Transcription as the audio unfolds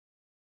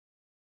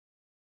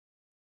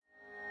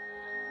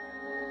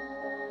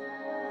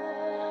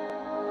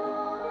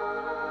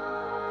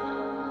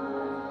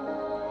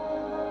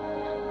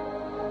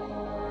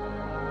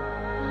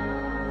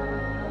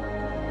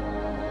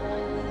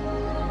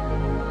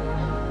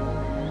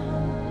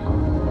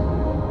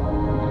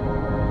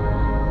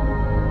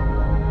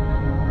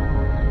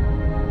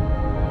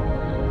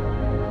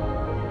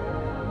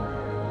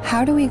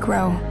How do we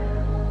grow?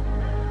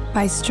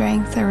 By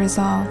strength or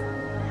resolve?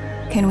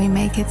 Can we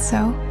make it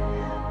so?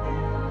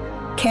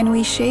 Can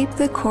we shape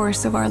the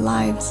course of our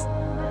lives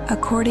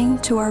according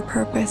to our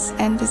purpose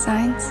and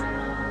designs?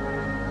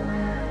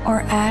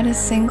 Or add a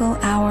single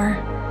hour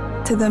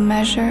to the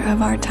measure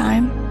of our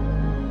time?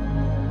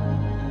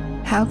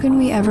 How can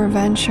we ever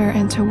venture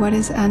into what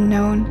is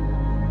unknown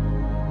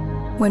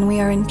when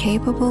we are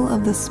incapable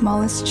of the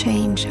smallest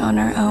change on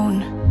our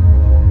own?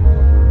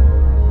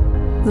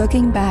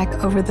 Looking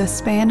back over the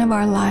span of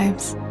our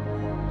lives,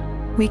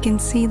 we can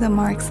see the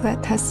marks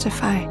that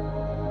testify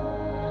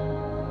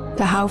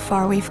to how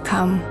far we've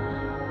come,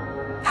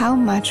 how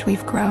much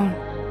we've grown,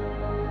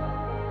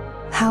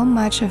 how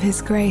much of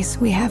His grace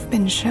we have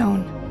been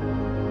shown.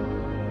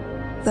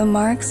 The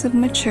marks of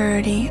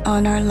maturity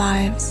on our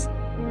lives,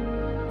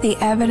 the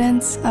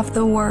evidence of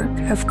the work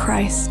of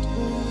Christ,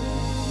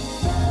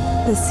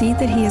 the seed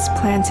that He has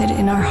planted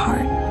in our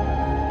heart.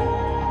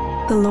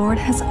 The Lord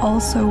has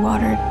also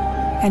watered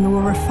and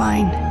will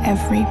refine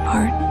every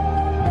part.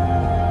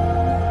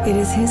 It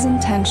is His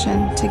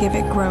intention to give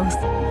it growth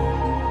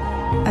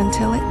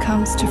until it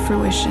comes to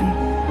fruition.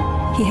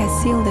 He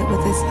has sealed it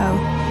with His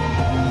oath,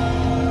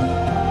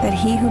 that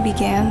He who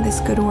began this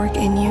good work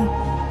in you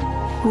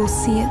will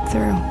see it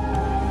through.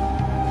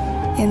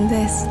 In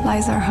this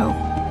lies our hope,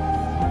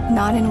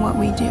 not in what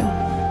we do.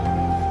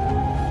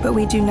 But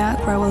we do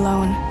not grow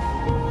alone.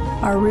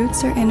 Our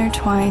roots are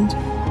intertwined,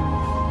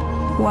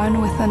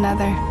 one with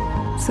another,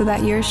 so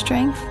that your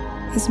strength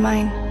is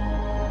mine.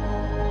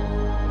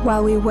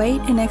 While we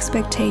wait in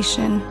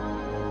expectation,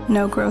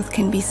 no growth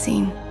can be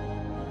seen.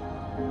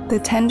 The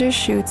tender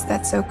shoots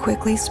that so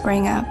quickly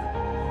spring up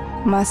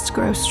must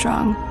grow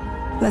strong,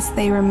 lest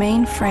they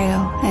remain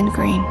frail and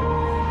green.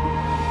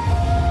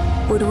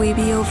 Would we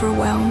be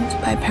overwhelmed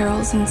by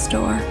perils in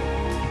store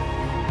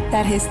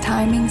that His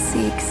timing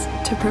seeks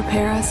to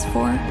prepare us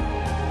for?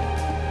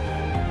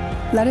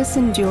 Let us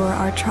endure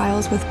our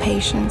trials with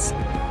patience,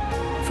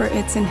 for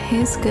it's in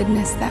His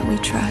goodness that we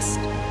trust,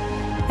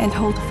 and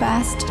hold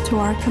fast to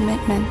our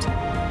commitment,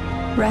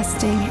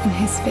 resting in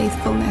His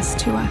faithfulness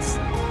to us.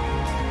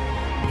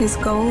 His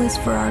goal is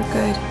for our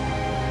good.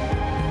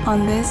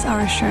 On this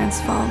our assurance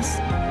falls,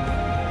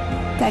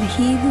 that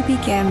He who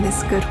began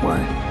this good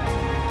work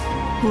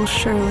will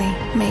surely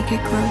make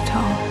it grow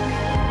tall.